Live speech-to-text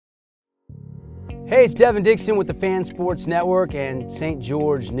Hey, it's Devin Dixon with the Fan Sports Network and St.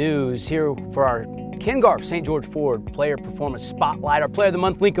 George News here for our Ken Garff St. George Ford Player Performance Spotlight. Our Player of the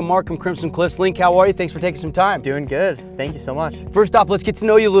Month, Lincoln Markham, Crimson Cliffs. Link, how are you? Thanks for taking some time. Doing good. Thank you so much. First off, let's get to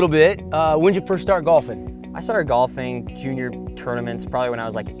know you a little bit. When did you first start golfing? I started golfing junior tournaments probably when I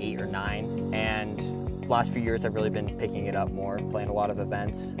was like 8 or 9, and last few years I've really been picking it up more, playing a lot of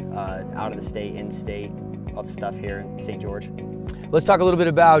events out of the state, in-state, lots of stuff here in St. George. Let's talk a little bit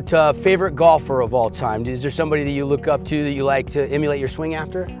about favorite golfer of all time. Is there somebody that you look up to that you like to emulate your swing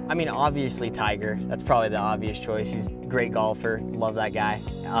after? I mean, obviously Tiger. That's probably the obvious choice. He's a great golfer. Love that guy.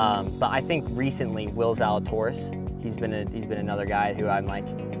 But I think recently Will Zalatoris. He's been another guy who I'm like,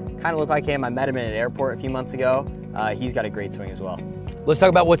 kind of look like him. I met him at an airport a few months ago. He's got a great swing as well. Let's talk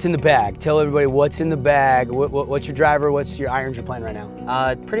about what's in the bag. Tell everybody what's in the bag. What's your driver? What's your irons you're playing right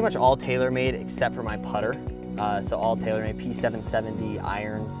now? Pretty much all TaylorMade except for my putter. So all TaylorMade P770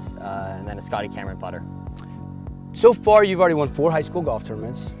 irons, and then a Scotty Cameron putter. So far, you've already won 4 high school golf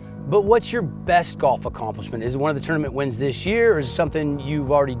tournaments, but what's your best golf accomplishment? Is it one of the tournament wins this year, or is it something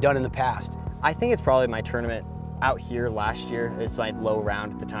you've already done in the past? I think it's probably my tournament out here last year. It's my low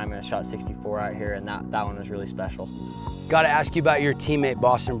round at the time, and I shot 64 out here, and that one was really special. Got to ask you about your teammate,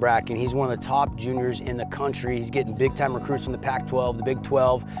 Boston Bracken. He's one of the top juniors in the country. He's getting big-time recruits from the Pac-12, the Big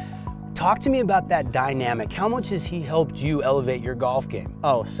 12. Talk to me about that dynamic. How much has he helped you elevate your golf game?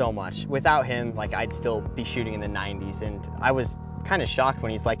 Oh, so much. Without him, like, I'd still be shooting in the 90s, and I was kind of shocked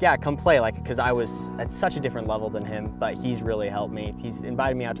when he's like, yeah, come play, like, because I was at such a different level than him, but he's really helped me. He's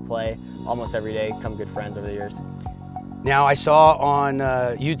invited me out to play almost every day, become good friends over the years. Now, I saw on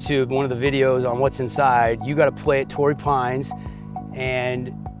YouTube one of the videos on What's Inside, you got to play at Torrey Pines,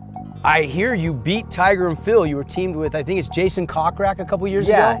 and I hear you beat Tiger and Phil. You were teamed with, I think it's Jason Cockrack a couple years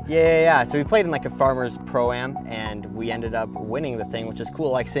ago? Yeah. So we played in like a farmer's pro-am, and we ended up winning the thing, which is cool,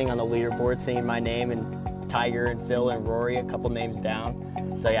 like seeing on the leaderboard, seeing my name and Tiger and Phil and Rory a couple names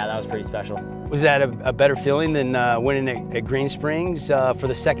down. So yeah, that was pretty special. Was that a better feeling than winning at Green Springs for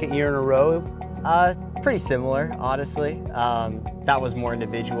the 2nd year in a row? Pretty similar, honestly. That was more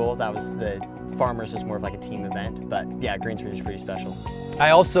individual. That was the Farmers was more of like a team event, but yeah, Green Springs was pretty special.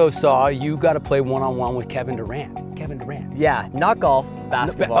 I also saw you got to play one-on-one with Kevin Durant. Kevin Durant. Yeah, not golf,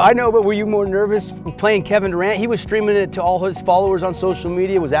 basketball. I know, but were you more nervous playing Kevin Durant? He was streaming it to all his followers on social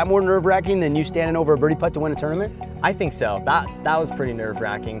media. Was that more nerve-wracking than you standing over a birdie putt to win a tournament? I think so. That was pretty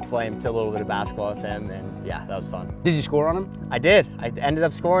nerve-wracking, playing a little bit of basketball with him, and yeah, that was fun. Did you score on him? I did. I ended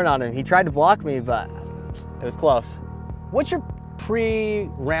up scoring on him. He tried to block me, but it was close. What's your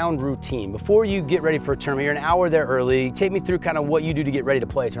pre-round routine? Before you get ready for a tournament, you're an hour there early. Take me through kind of what you do to get ready to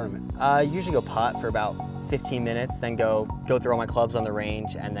play a tournament. Usually go putt for about 15 minutes, then go through all my clubs on the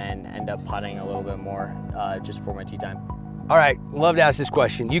range, and then end up putting a little bit more just for my tee time. All right, love to ask this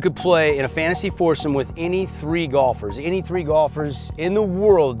question. You could play in a fantasy foursome with any 3 golfers in the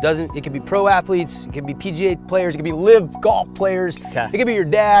world. It could be pro athletes, it could be PGA players, it could be live golf players, Okay. It could be your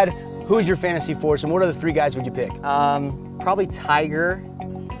dad. Who's your fantasy foursome? What other 3 guys would you pick? Probably Tiger,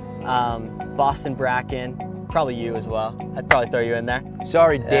 Boston Bracken, probably you as well. I'd probably throw you in there.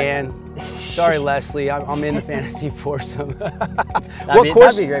 Sorry, Dan. Sorry, Leslie. I'm in the fantasy foursome. That'd be a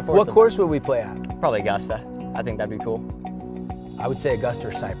great foursome. What course would we play at? Probably Augusta. I think that'd be cool. I would say Augusta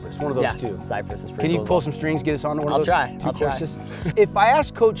or Cypress, one of those 2. Cypress is pretty cool. Can you pull some strings, get us on to one of those 2 courses? If I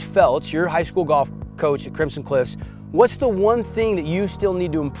ask Coach Feltz, your high school golf coach at Crimson Cliffs, what's the one thing that you still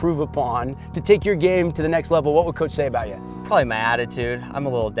need to improve upon to take your game to the next level? What would Coach say about you? Probably my attitude. I'm a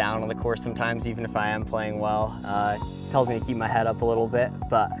little down on the course sometimes, even if I am playing well. Tells me to keep my head up a little bit,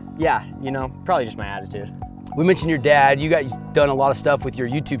 but yeah, probably just my attitude. We mentioned your dad. You guys done a lot of stuff with your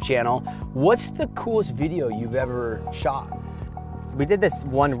YouTube channel. What's the coolest video you've ever shot? We did this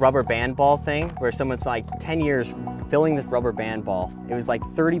one rubber band ball thing where someone's like 10 years filling this rubber band ball. It was like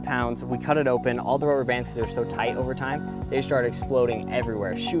 30 pounds. We cut it open. All the rubber bands, because they're so tight over time, they started exploding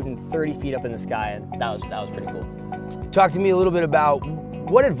everywhere, shooting 30 feet up in the sky, and that was pretty cool. Talk to me a little bit about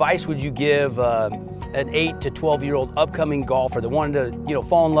what advice would you give an 8 to 12-year-old upcoming golfer that wanted to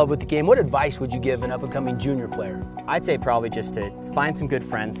fall in love with the game? What advice would you give an up-and-coming junior player? I'd say probably just to find some good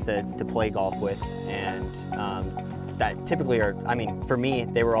friends to play golf with, and that typically for me,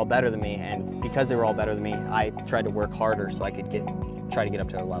 they were all better than me, and because they were all better than me, I tried to work harder so I could try to get up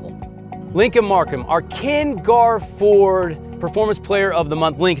to their level. Lincoln Markham, our Ken Garff Ford Performance Player of the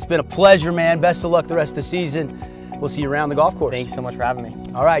Month. Link, it's been a pleasure, man. Best of luck the rest of the season. We'll see you around the golf course. Thanks so much for having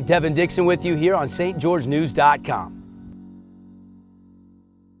me. All right, Devin Dixon with you here on stgeorgenews.com.